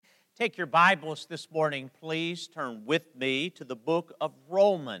Take your Bibles this morning, please. Turn with me to the book of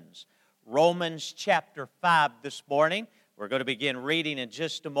Romans. Romans chapter 5 this morning. We're going to begin reading in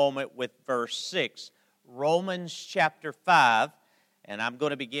just a moment with verse 6. Romans chapter 5, and I'm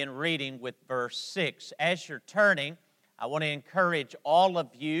going to begin reading with verse 6. As you're turning, I want to encourage all of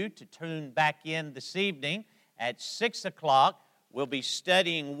you to tune back in this evening at 6 o'clock. We'll be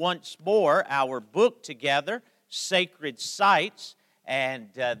studying once more our book together, Sacred Sites. And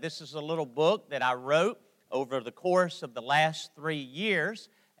this is a little book that I wrote over the course of the last 3 years.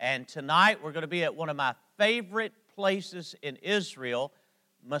 And tonight we're going to be at one of my favorite places in Israel,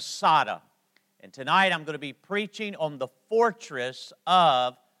 Masada. And tonight I'm going to be preaching on the fortress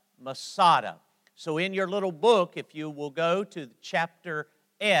of Masada. So in your little book, if you will go to chapter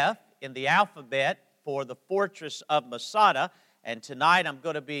F in the alphabet for the fortress of Masada, and tonight I'm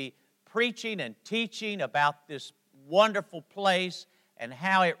going to be preaching and teaching about this wonderful place and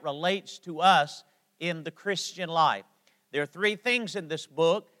how it relates to us in the Christian life. There are 3 things in this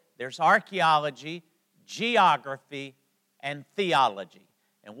book. There's archaeology, geography, and theology.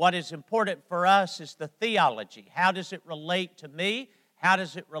 And what is important for us is the theology. How does it relate to me? How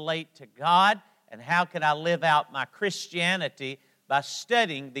does it relate to God? And how can I live out my Christianity by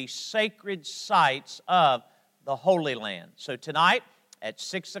studying the sacred sites of the Holy Land? So tonight at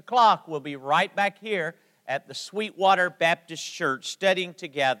 6 o'clock, we'll be right back here at the Sweetwater Baptist Church studying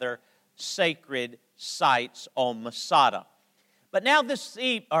together sacred sites on Masada. But now this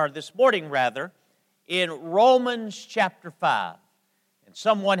morning, in Romans chapter 5, and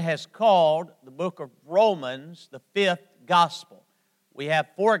someone has called the book of Romans the 5th gospel. We have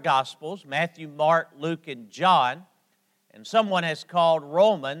 4 gospels, Matthew, Mark, Luke, and John, and someone has called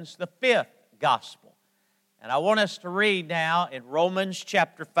Romans the 5th gospel. And I want us to read now in Romans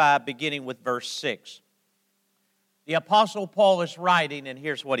chapter 5, beginning with verse 6. The Apostle Paul is writing, and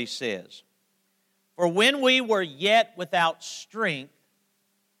here's what he says. For when we were yet without strength,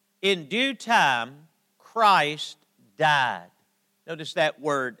 in due time Christ died. Notice that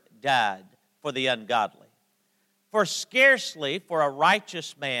word, died, for the ungodly. For scarcely for a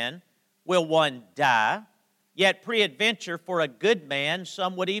righteous man will one die, yet peradventure for a good man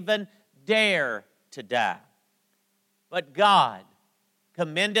some would even dare to die. But God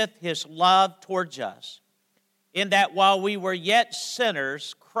commendeth His love towards us, in that while we were yet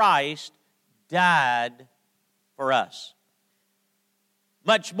sinners, Christ died for us.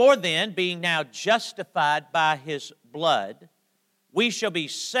 Much more then, being now justified by His blood, we shall be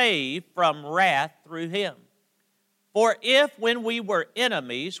saved from wrath through Him. For if when we were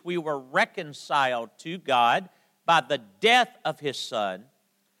enemies, we were reconciled to God by the death of His Son,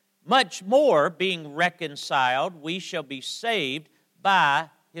 much more being reconciled, we shall be saved by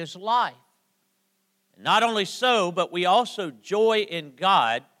His life. Not only so, but we also joy in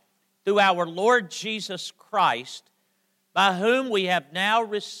God through our Lord Jesus Christ, by whom we have now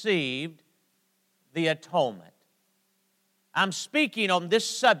received the atonement. I'm speaking on this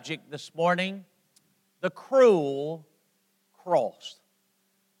subject this morning, the cruel cross.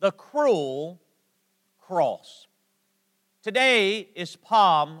 The cruel cross. Today is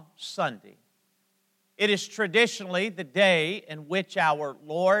Palm Sunday. It is traditionally the day in which our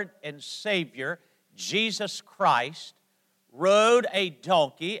Lord and Savior Jesus Christ rode a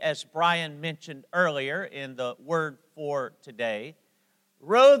donkey, as Brian mentioned earlier in the word for today,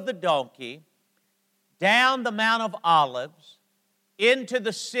 rode the donkey down the Mount of Olives into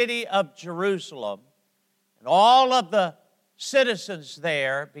the city of Jerusalem, and all of the citizens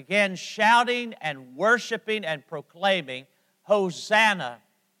there began shouting and worshiping and proclaiming, Hosanna,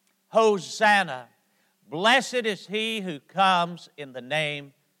 Hosanna, blessed is he who comes in the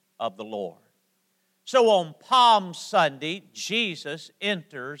name of the Lord. So on Palm Sunday, Jesus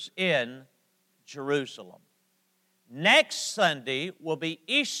enters in Jerusalem. Next Sunday will be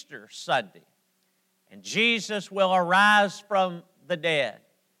Easter Sunday, and Jesus will arise from the dead.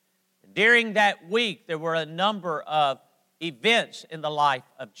 During that week, there were a number of events in the life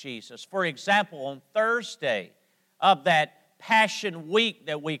of Jesus. For example, on Thursday of that Passion Week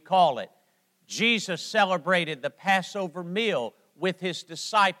that we call it, Jesus celebrated the Passover meal with His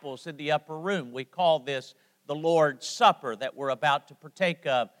disciples in the upper room. We call this the Lord's Supper that we're about to partake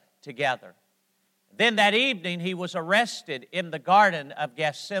of together. Then that evening, He was arrested in the Garden of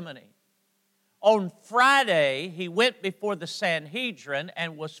Gethsemane. On Friday, He went before the Sanhedrin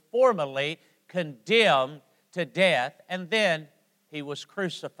and was formally condemned to death, and then He was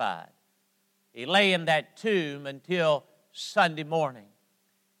crucified. He lay in that tomb until Sunday morning.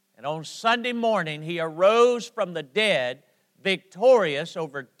 And on Sunday morning, He arose from the dead, victorious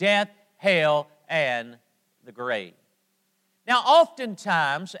over death, hell, and the grave. Now,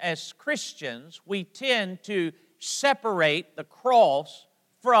 oftentimes, as Christians, we tend to separate the cross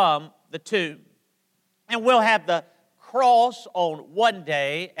from the tomb. And we'll have the cross on one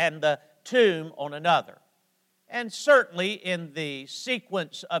day and the tomb on another. And certainly in the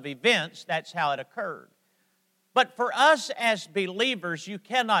sequence of events, that's how it occurred. But for us as believers, you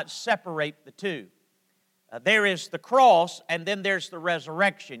cannot separate the two. There is the cross, and then there's the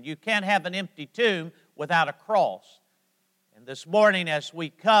resurrection. You can't have an empty tomb without a cross. And this morning, as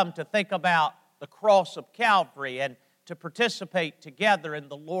we come to think about the cross of Calvary and to participate together in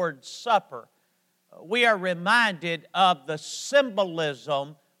the Lord's Supper, we are reminded of the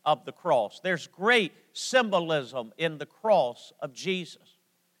symbolism of the cross. There's great symbolism in the cross of Jesus.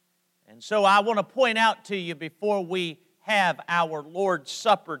 And so I want to point out to you before we have our Lord's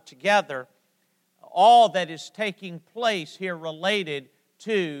Supper together, all that is taking place here related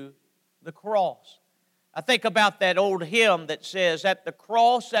to the cross. I think about that old hymn that says, at the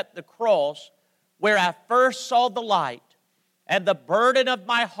cross, where I first saw the light, and the burden of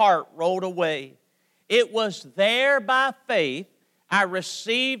my heart rolled away. It was there by faith I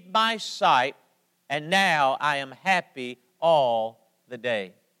received my sight, and now I am happy all the day.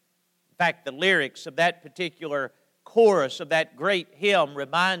 In fact, the lyrics of that particular chorus of that great hymn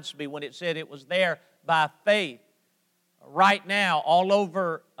reminds me when it said it was there by faith. Right now, all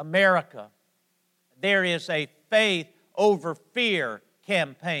over America, there is a faith over fear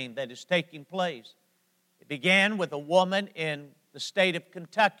campaign that is taking place. It began with a woman in the state of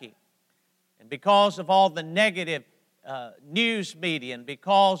Kentucky. And because of all the negative news media and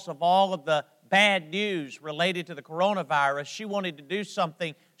because of all of the bad news related to the coronavirus, she wanted to do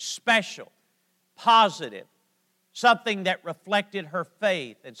something special, positive, something that reflected her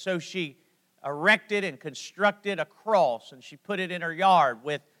faith. And so she erected and constructed a cross, and she put it in her yard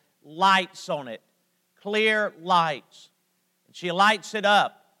with lights on it, clear lights. And she lights it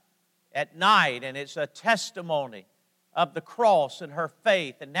up at night, and it's a testimony of the cross and her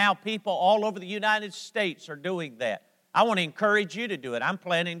faith. And now people all over the United States are doing that. I want to encourage you to do it. I'm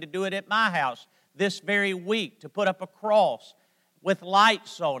planning to do it at my house this very week, to put up a cross with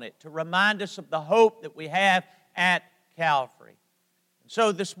lights on it to remind us of the hope that we have at Calvary.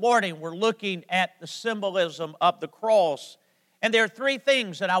 So this morning we're looking at the symbolism of the cross. And there are three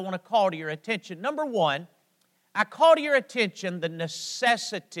things that I want to call to your attention. Number one, I call to your attention the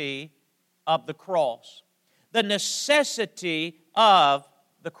necessity of the cross. The necessity of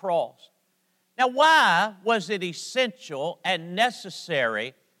the cross. Now, why was it essential and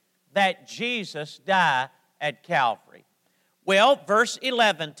necessary that Jesus die at Calvary? Well, verse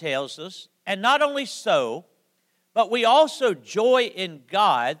 11 tells us, and not only so, but we also joy in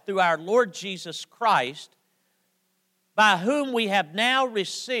God through our Lord Jesus Christ, by whom we have now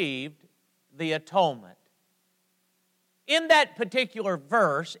received the atonement. In that particular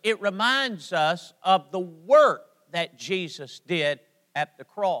verse, it reminds us of the work that Jesus did at the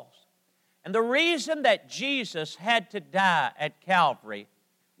cross. And the reason that Jesus had to die at Calvary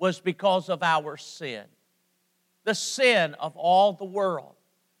was because of our sin, the sin of all the world.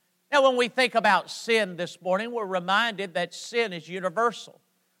 Now, when we think about sin this morning, we're reminded that sin is universal.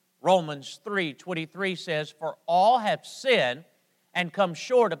 Romans 3:23 says, "For all have sinned and come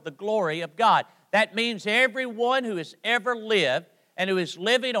short of the glory of God." That means everyone who has ever lived and who is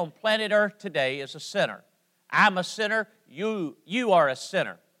living on planet Earth today is a sinner. I'm a sinner, you are a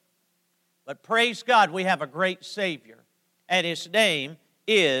sinner. But praise God, we have a great Savior, and His name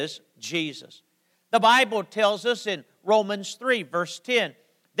is Jesus. The Bible tells us in Romans 3, verse 10,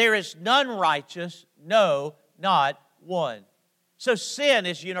 "There is none righteous, no, not one." So sin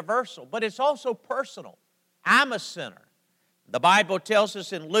is universal, but it's also personal. I'm a sinner. The Bible tells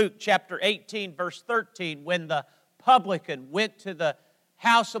us in Luke chapter 18, verse 13, when the publican went to the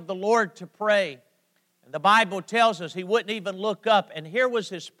house of the Lord to pray, and the Bible tells us he wouldn't even look up, and here was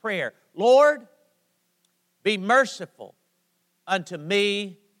his prayer: "Lord, be merciful unto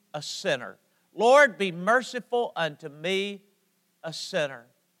me, a sinner." Lord, be merciful unto me, a sinner.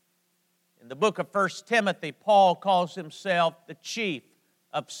 In the book of 1 Timothy, Paul calls himself the chief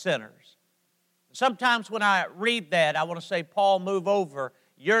of sinners. Sometimes when I read that, I want to say, Paul, move over.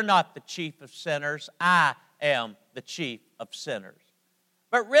 You're not the chief of sinners. I am the chief of sinners.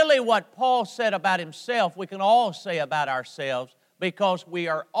 But really what Paul said about himself, we can all say about ourselves, because we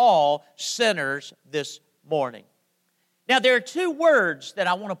are all sinners this morning. Now, there are two words that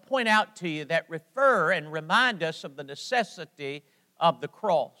I want to point out to you that refer and remind us of the necessity of the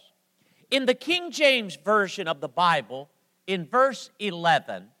cross. In the King James Version of the Bible, in verse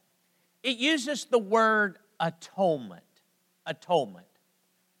 11, it uses the word atonement. Atonement.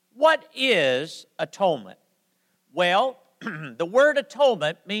 What is atonement? Well, the word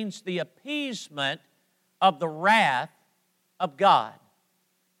atonement means the appeasement of the wrath of God.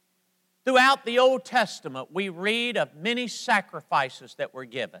 Throughout the Old Testament, we read of many sacrifices that were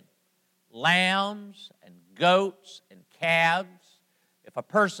given. Lambs and goats and calves. If a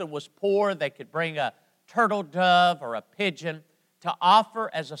person was poor, they could bring a turtle dove or a pigeon to offer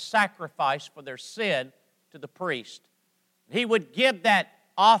as a sacrifice for their sin to the priest. He would give that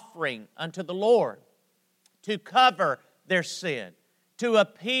offering unto the Lord to cover their sin, to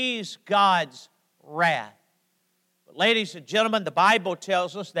appease God's wrath. But ladies and gentlemen, the Bible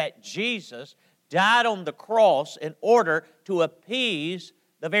tells us that Jesus died on the cross in order to appease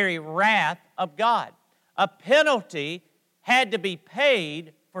the very wrath of God. A penalty had to be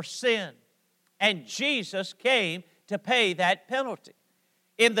paid for sin, and Jesus came to pay that penalty.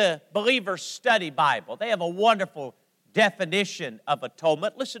 In the Believer's Study Bible, they have a wonderful definition of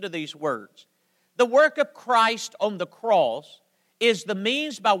atonement. Listen to these words. The work of Christ on the cross is the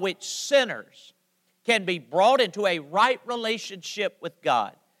means by which sinners can be brought into a right relationship with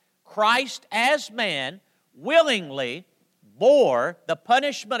God. Christ, as man, willingly bore the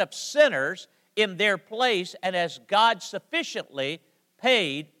punishment of sinners in their place, and as God sufficiently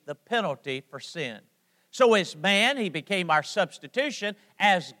paid the penalty for sin. So as man, He became our substitution.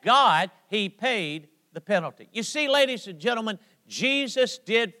 As God, He paid the penalty. You see, ladies and gentlemen, Jesus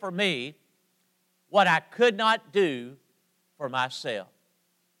did for me what I could not do for myself.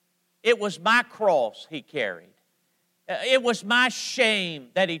 It was my cross He carried. It was my shame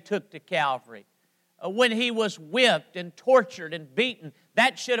that He took to Calvary. When He was whipped and tortured and beaten,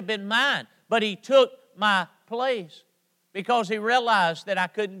 that should have been mine. But He took my place because He realized that I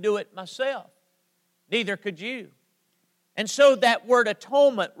couldn't do it myself. Neither could you. And so that word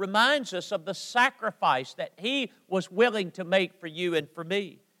atonement reminds us of the sacrifice that He was willing to make for you and for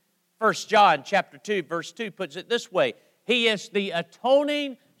me. 1 John chapter 2, verse 2 puts it this way: He is the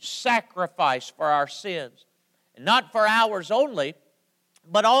atoning sacrifice for our sins. And not for ours only,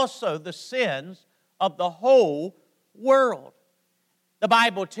 but also the sins of the whole world. The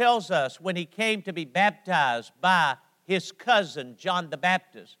Bible tells us when He came to be baptized by His cousin John the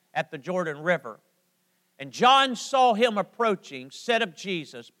Baptist at the Jordan River, and John saw Him approaching, said of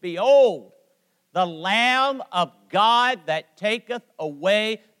Jesus, Behold, the Lamb of God that taketh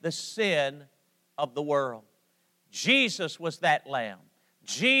away the sin of the world. Jesus was that Lamb.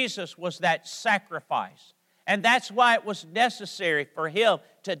 Jesus was that sacrifice. And that's why it was necessary for Him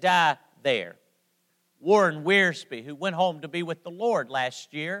to die there. Warren Wiersbe, who went home to be with the Lord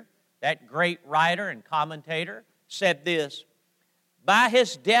last year, that great writer and commentator, said this: By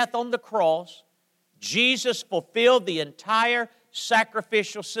His death on the cross, Jesus fulfilled the entire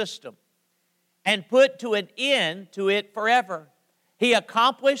sacrificial system and put to an end to it forever. He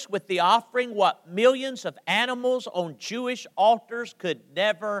accomplished with the offering what millions of animals on Jewish altars could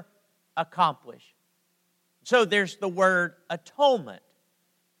never accomplish. So there's the word atonement.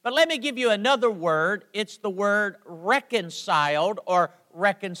 But let me give you another word. It's the word reconciled or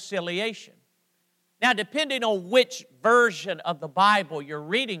reconciliation. Now, depending on which version of the Bible you're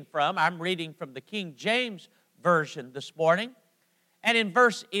reading from, I'm reading from the King James Version this morning. And in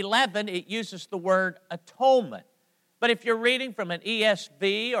verse 11, it uses the word atonement. But if you're reading from an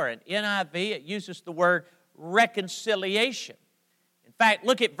ESV or an NIV, it uses the word reconciliation. In fact,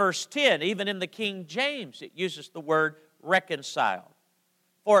 look at verse 10. Even in the King James, it uses the word reconciled.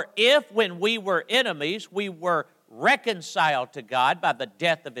 For if when we were enemies, we were reconciled to God by the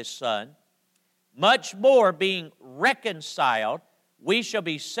death of His Son, much more being reconciled, we shall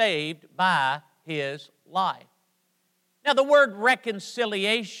be saved by His life. Now, the word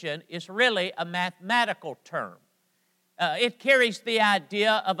reconciliation is really a mathematical term. It carries the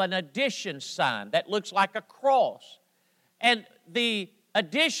idea of an addition sign that looks like a cross. And the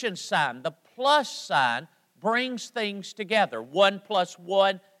addition sign, the plus sign, brings things together. 1 plus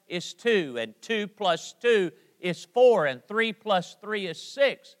 1 is 2, and 2 plus 2 is 4, and 3 plus 3 is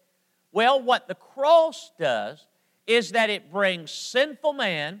 6. Well, what the cross does is that it brings sinful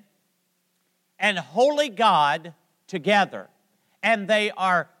man and holy God together, and they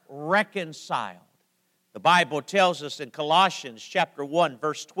are reconciled. The Bible tells us in Colossians chapter 1,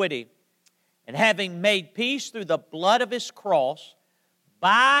 verse 20, and having made peace through the blood of His cross,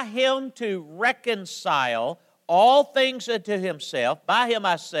 by Him to reconcile all things unto Himself, by Him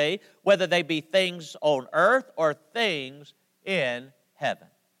I say, whether they be things on earth or things in heaven.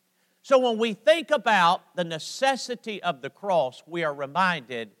 So when we think about the necessity of the cross, we are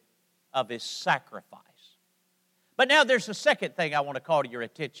reminded of His sacrifice. But now there's a second thing I want to call to your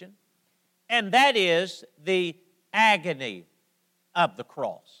attention, and that is the agony of the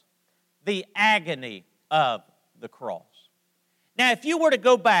cross. The agony of the cross. Now, if you were to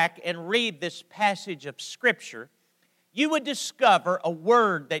go back and read this passage of Scripture, you would discover a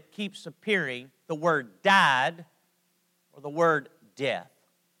word that keeps appearing, the word died or the word death.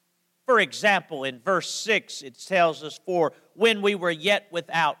 For example, in verse 6, it tells us, "For when we were yet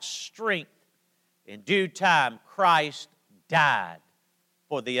without strength, in due time Christ died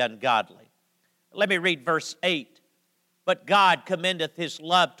for the ungodly." Let me read verse 8. "But God commendeth His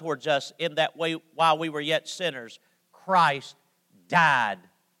love towards us in that way, while we were yet sinners, Christ died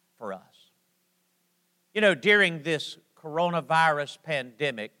for us." You know, during this coronavirus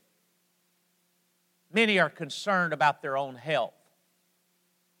pandemic, many are concerned about their own health.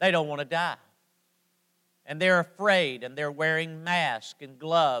 They don't want to die. And they're afraid, and they're wearing masks and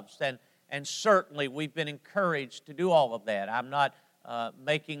gloves, and certainly we've been encouraged to do all of that. I'm not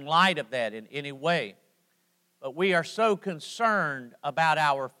making light of that in any way. But we are so concerned about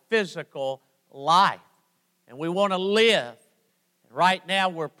our physical life, and we want to live. Right now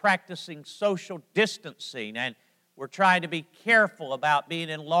we're practicing social distancing, and we're trying to be careful about being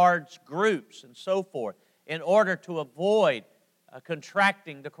in large groups and so forth in order to avoid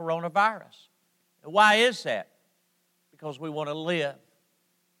contracting the coronavirus. And why is that? Because we want to live.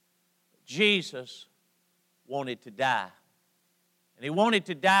 Jesus wanted to die. And He wanted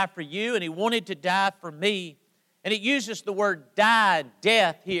to die for you, and He wanted to die for me. And it uses the word die,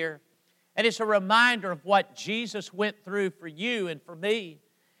 death here. And it's a reminder of what Jesus went through for you and for me.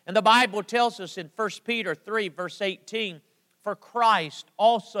 And the Bible tells us in 1 Peter 3, verse 18, "For Christ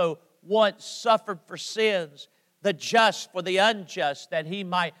also once suffered for sins, the just for the unjust, that He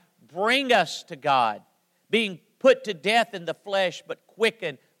might bring us to God, being put to death in the flesh, but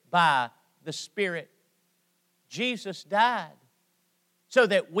quickened by the Spirit." Jesus died so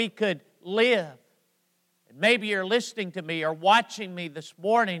that we could live. And maybe you're listening to me or watching me this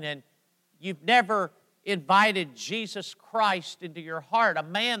morning, and you've never invited Jesus Christ into your heart, a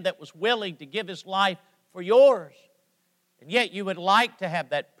man that was willing to give His life for yours. And yet you would like to have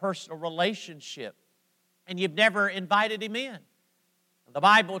that personal relationship, and you've never invited Him in. The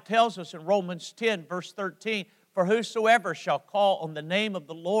Bible tells us in Romans 10, verse 13, "For whosoever shall call on the name of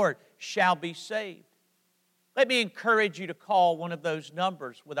the Lord shall be saved." Let me encourage you to call one of those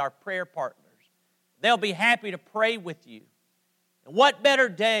numbers with our prayer partners. They'll be happy to pray with you. And what better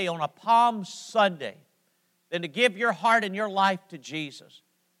day on a Palm Sunday than to give your heart and your life to Jesus?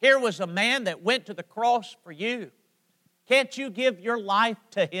 Here was a man that went to the cross for you. Can't you give your life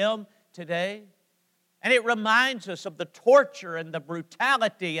to Him today? And it reminds us of the torture and the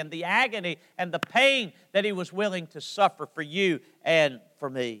brutality and the agony and the pain that He was willing to suffer for you and for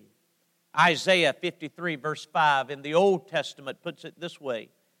me. Isaiah 53, verse 5 in the Old Testament puts it this way,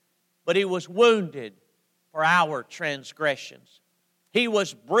 "But He was wounded for our transgressions. He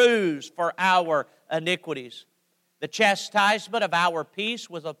was bruised for our iniquities. The chastisement of our peace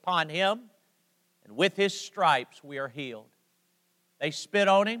was upon Him, and with His stripes we are healed." They spit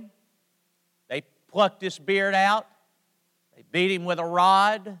on Him. They plucked His beard out. They beat Him with a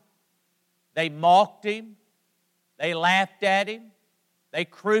rod. They mocked Him. They laughed at Him. They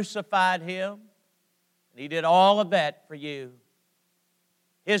crucified Him. And He did all of that for you.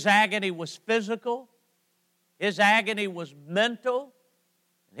 His agony was physical. His agony was mental.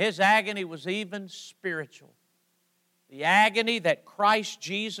 And His agony was even spiritual. The agony that Christ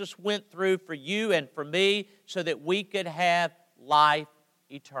Jesus went through for you and for me so that we could have life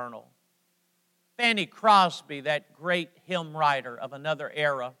eternal. Fanny Crosby, that great hymn writer of another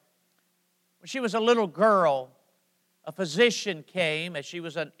era, when she was a little girl, a physician came as she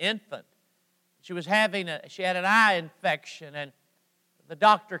was an infant. She had an eye infection, and the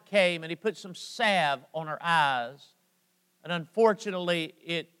doctor came and he put some salve on her eyes, and unfortunately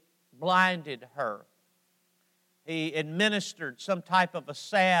it blinded her. He administered some type of a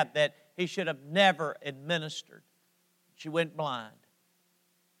salve that he should have never administered. She went blind.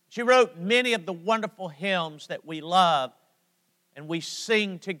 She wrote many of the wonderful hymns that we love and we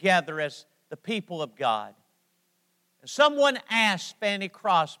sing together as the people of God. And someone asked Fanny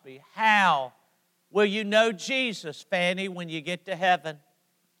Crosby, "How will you know Jesus, Fanny, when you get to heaven?"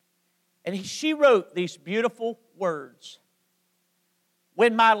 And she wrote these beautiful words.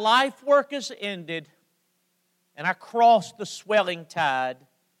 "When my life work is ended and I cross the swelling tide,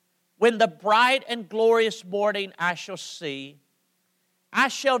 when the bright and glorious morning I shall see, I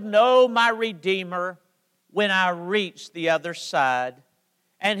shall know my Redeemer when I reach the other side,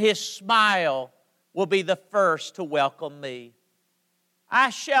 and His smile will be the first to welcome me. I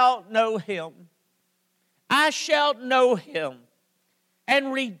shall know Him. I shall know Him,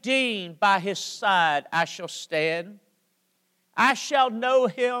 and redeemed by His side I shall stand. I shall know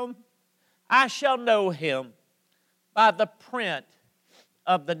Him. I shall know Him. by the print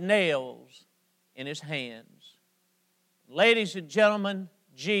of the nails in His hands. Ladies and gentlemen,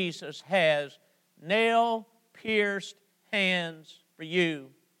 Jesus has nail-pierced hands for you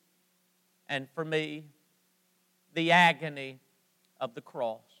and for me. The agony of the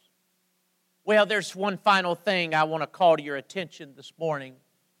cross. Well, there's one final thing I want to call to your attention this morning,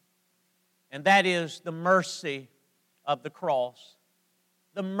 and that is the mercy of the cross.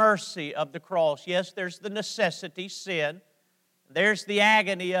 The mercy of the cross. Yes, there's the necessity, sin. There's the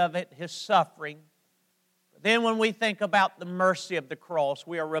agony of it, His suffering. But then when we think about the mercy of the cross,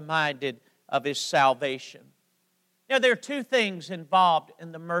 we are reminded of His salvation. Now, there are two things involved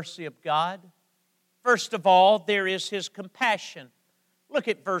in the mercy of God. First of all, there is His compassion. Look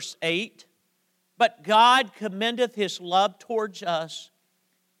at verse 8. But God commendeth His love towards us,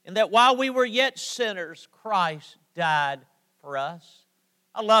 in that while we were yet sinners, Christ died for us.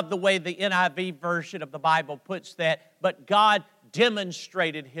 I love the way the NIV version of the Bible puts that. But God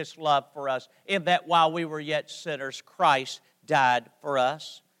demonstrated His love for us, in that while we were yet sinners, Christ died for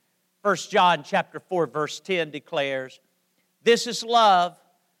us. 1 John chapter 4, verse 10 declares, this is love,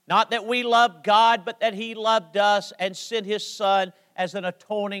 not that we loved God, but that He loved us and sent His Son as an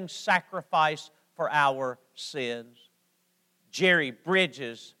atoning sacrifice for our sins. Jerry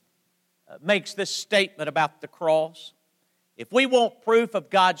Bridges makes this statement about the cross. If we want proof of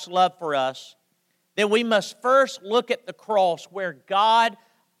God's love for us, then we must first look at the cross where God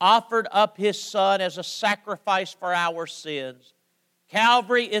offered up His Son as a sacrifice for our sins.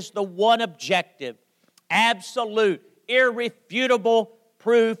 Calvary is the one objective, absolute, irrefutable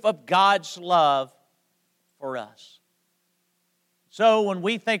proof of God's love for us. So when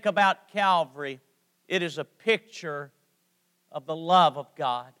we think about Calvary, it is a picture of the love of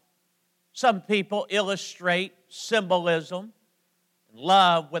God. Some people illustrate symbolism and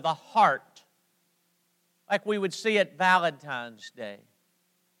love with a heart, like we would see at Valentine's Day.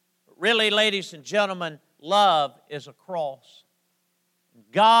 But really, ladies and gentlemen, love is a cross.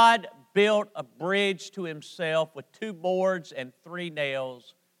 God built a bridge to Himself with 2 boards and 3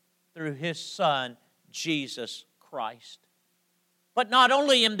 nails through His Son, Jesus Christ. But not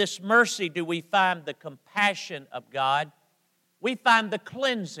only in this mercy do we find the compassion of God, we find the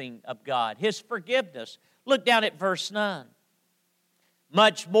cleansing of God, His forgiveness. Look down at verse 9.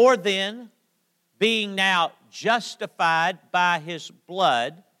 Much more then, being now justified by His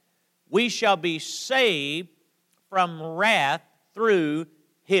blood, we shall be saved from wrath through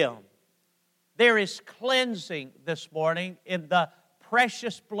Him. There is cleansing this morning in the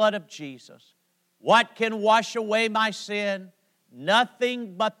precious blood of Jesus. What can wash away my sin?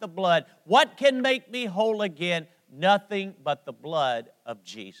 Nothing but the blood. What can make me whole again? Nothing but the blood of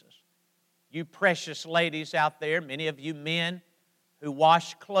Jesus. You precious ladies out there, many of you men who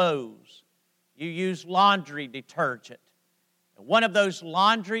wash clothes, you use laundry detergent. And one of those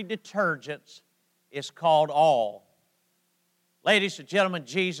laundry detergents is called all. Ladies and gentlemen,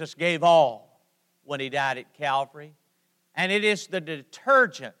 Jesus gave all when He died at Calvary. And it is the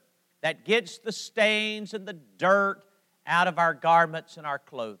detergent that gets the stains and the dirt out of our garments and our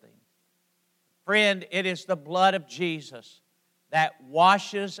clothing. Friend, it is the blood of Jesus that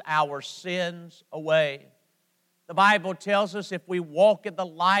washes our sins away. The Bible tells us if we walk in the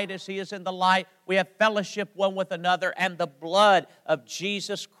light as He is in the light, we have fellowship one with another, and the blood of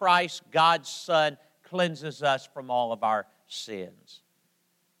Jesus Christ, God's Son, cleanses us from all of our sins.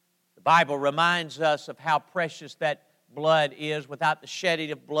 The Bible reminds us of how precious that blood is. Without the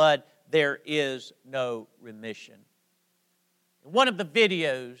shedding of blood, there is no remission. In one of the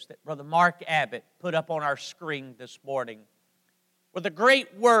videos that Brother Mark Abbott put up on our screen this morning were the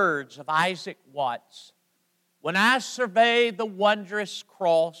great words of Isaac Watts. When I survey the wondrous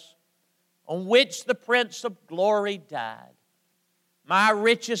cross on which the Prince of Glory died, my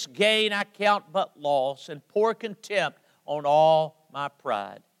richest gain I count but loss, and pour contempt on all my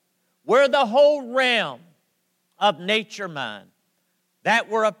pride. Were the whole realm of nature mine, that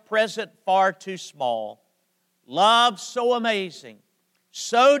were a present far too small, love so amazing,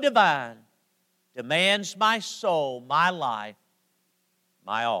 so divine, demands my soul, my life,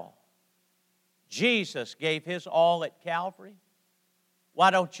 my all. Jesus gave His all at Calvary. Why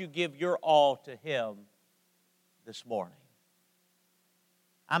don't you give your all to Him this morning?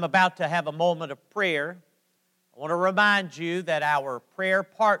 I'm about to have a moment of prayer. I want to remind you that our prayer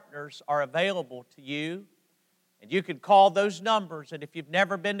partners are available to you, and you can call those numbers. And if you've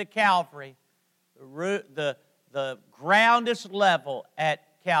never been to Calvary, the ground is level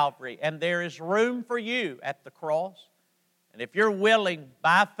at Calvary, and there is room for you at the cross. And if you're willing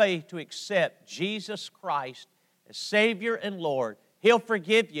by faith to accept Jesus Christ as Savior and Lord, He'll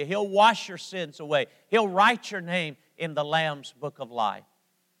forgive you. He'll wash your sins away. He'll write your name in the Lamb's book of life.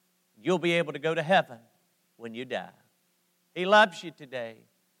 You'll be able to go to heaven when you die. He loves you today.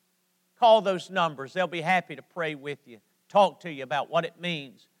 Call those numbers. They'll be happy to pray with you, talk to you about what it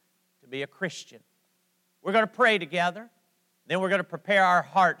means to be a Christian. We're going to pray together. Then we're going to prepare our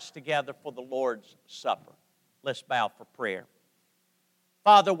hearts together for the Lord's Supper. Let's bow for prayer.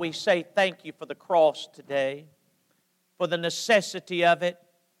 Father, we say thank you for the cross today, for the necessity of it,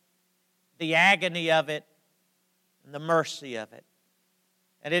 the agony of it, and the mercy of it.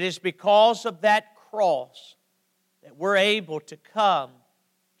 And it is because of that cross that we're able to come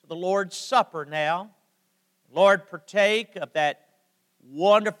to the Lord's Supper now. Lord, partake of that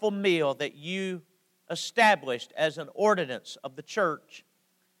wonderful meal that you established as an ordinance of the church.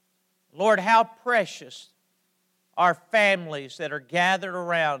 Lord, how precious are families that are gathered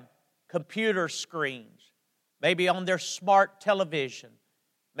around computer screens, maybe on their smart television,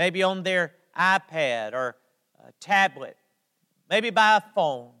 maybe on their iPad or tablet, maybe by a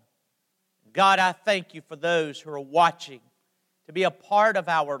phone. God, I thank you for those who are watching to be a part of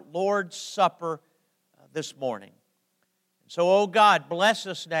our Lord's Supper this morning. So, oh God, bless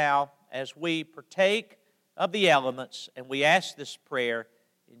us now as we partake of the elements, and we ask this prayer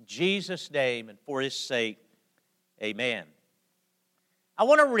in Jesus' name and for His sake. Amen. I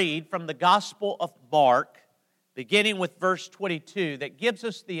want to read from the Gospel of Mark, beginning with verse 22, that gives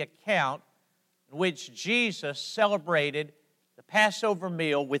us the account in which Jesus celebrated the Passover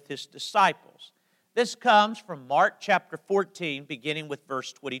meal with His disciples. This comes from Mark chapter 14, beginning with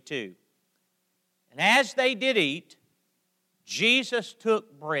verse 22. And as they did eat, Jesus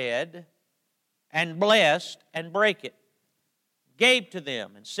took bread and blessed and brake it, gave to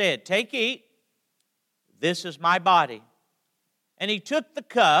them and said, "Take, eat, this is my body." And He took the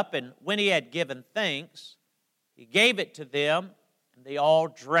cup, and when He had given thanks, He gave it to them, and they all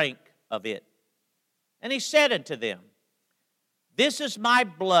drank of it. And He said unto them, "This is my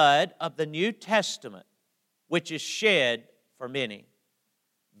blood of the New Testament, which is shed for many.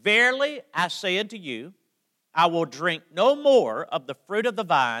 Verily I say unto you, I will drink no more of the fruit of the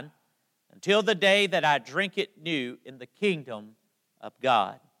vine until the day that I drink it new in the kingdom of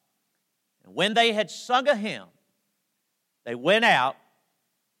God." And when they had sung a hymn, they went out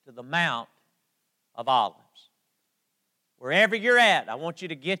to the Mount of Olives. Wherever you're at, I want you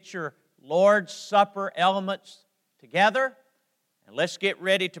to get your Lord's Supper elements together, and let's get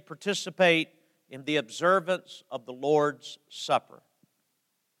ready to participate in the observance of the Lord's Supper.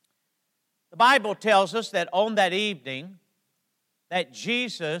 The Bible tells us that on that evening that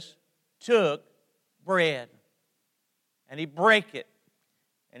Jesus took bread and He brake it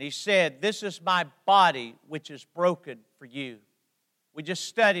and He said, "This is my body which is broken for you." We just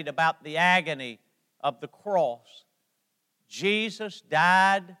studied about the agony of the cross. Jesus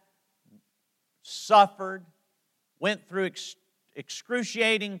died, suffered, went through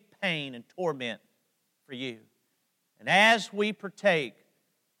excruciating pain and torment for you. And as we partake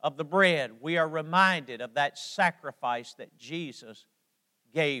of the bread, we are reminded of that sacrifice that Jesus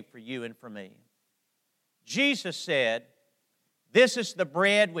gave for you and for me. Jesus said, "This is the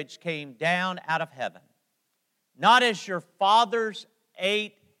bread which came down out of heaven. Not as your fathers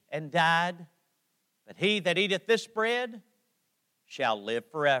ate and died, but he that eateth this bread shall live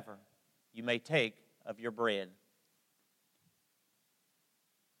forever." You may take of your bread.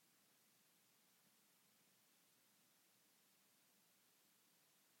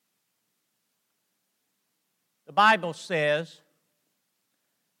 The Bible says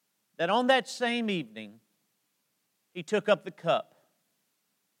that on that same evening, He took up the cup.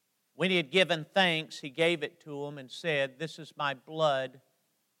 When He had given thanks, He gave it to them and said, "This is my blood,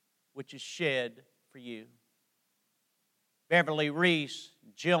 which is shed for you." Beverly Reese,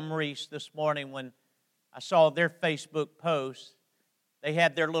 Jim Reese, this morning when I saw their Facebook post, they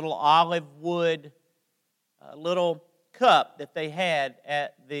had their little olive wood little cup that they had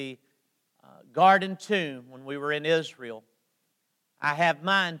at the Garden Tomb when we were in Israel. I have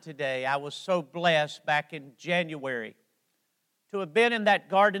mine today. I was so blessed back in January to have been in that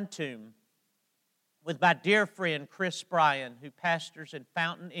Garden Tomb with my dear friend Chris Bryan, who pastors in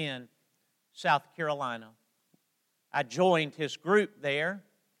Fountain Inn, South Carolina. I joined his group there,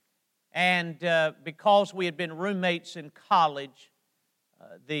 and because we had been roommates in college,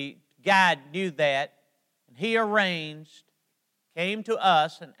 the guide knew that, and he came to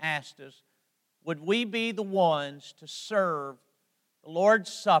us and asked us, would we be the ones to serve the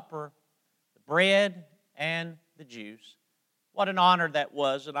Lord's Supper, the bread and the juice. What an honor that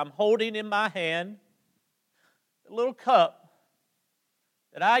was. And I'm holding in my hand the little cup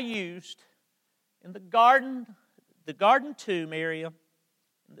that I used in the Garden the Garden Tomb area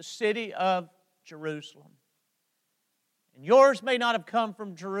in the city of Jerusalem. And yours may not have come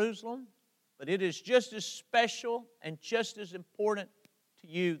from Jerusalem, but it is just as special and just as important to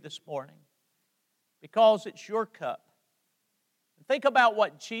you this morning because it's your cup. And think about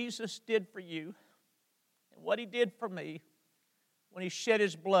what Jesus did for you and what He did for me when He shed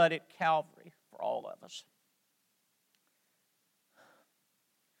His blood at Calvary for all of us.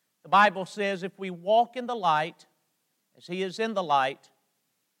 The Bible says if we walk in the light, as He is in the light,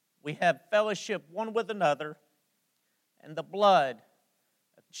 we have fellowship one with another, and the blood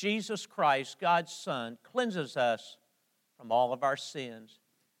of Jesus Christ, God's Son, cleanses us from all of our sins.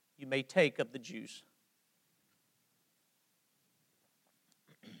 You may take of the juice.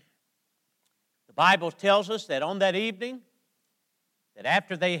 The Bible tells us that on that evening, that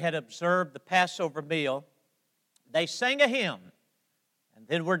after they had observed the Passover meal, they sang a hymn, and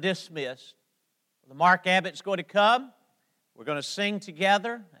then were dismissed. The Mark Abbott's going to come. We're going to sing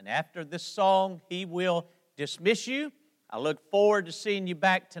together, and after this song, he will dismiss you. I look forward to seeing you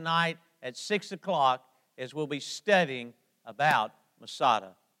back tonight at 6 o'clock as we'll be studying about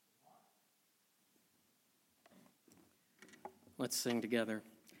Masada. Let's sing together.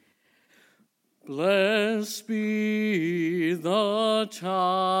 Blessed be the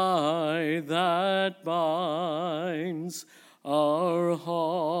tie that binds our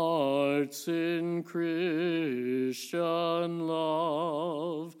hearts in Christian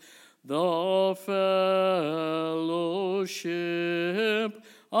love, the fellowship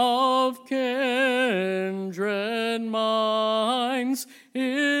of kindred minds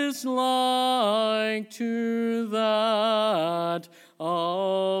is like to that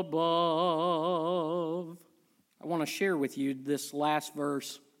above. I want to share with you this last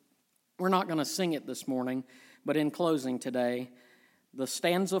verse. We're not going to sing it this morning, but in closing today, the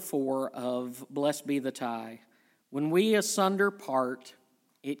stanza 4 of Blessed Be the Tie. When we asunder part,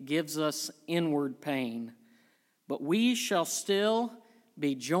 it gives us inward pain, but we shall still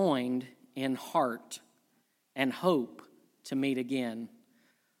be joined in heart and hope to meet again.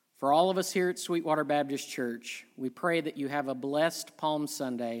 For all of us here at Sweetwater Baptist Church, we pray that you have a blessed Palm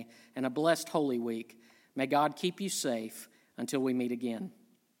Sunday and a blessed Holy Week. May God keep you safe until we meet again.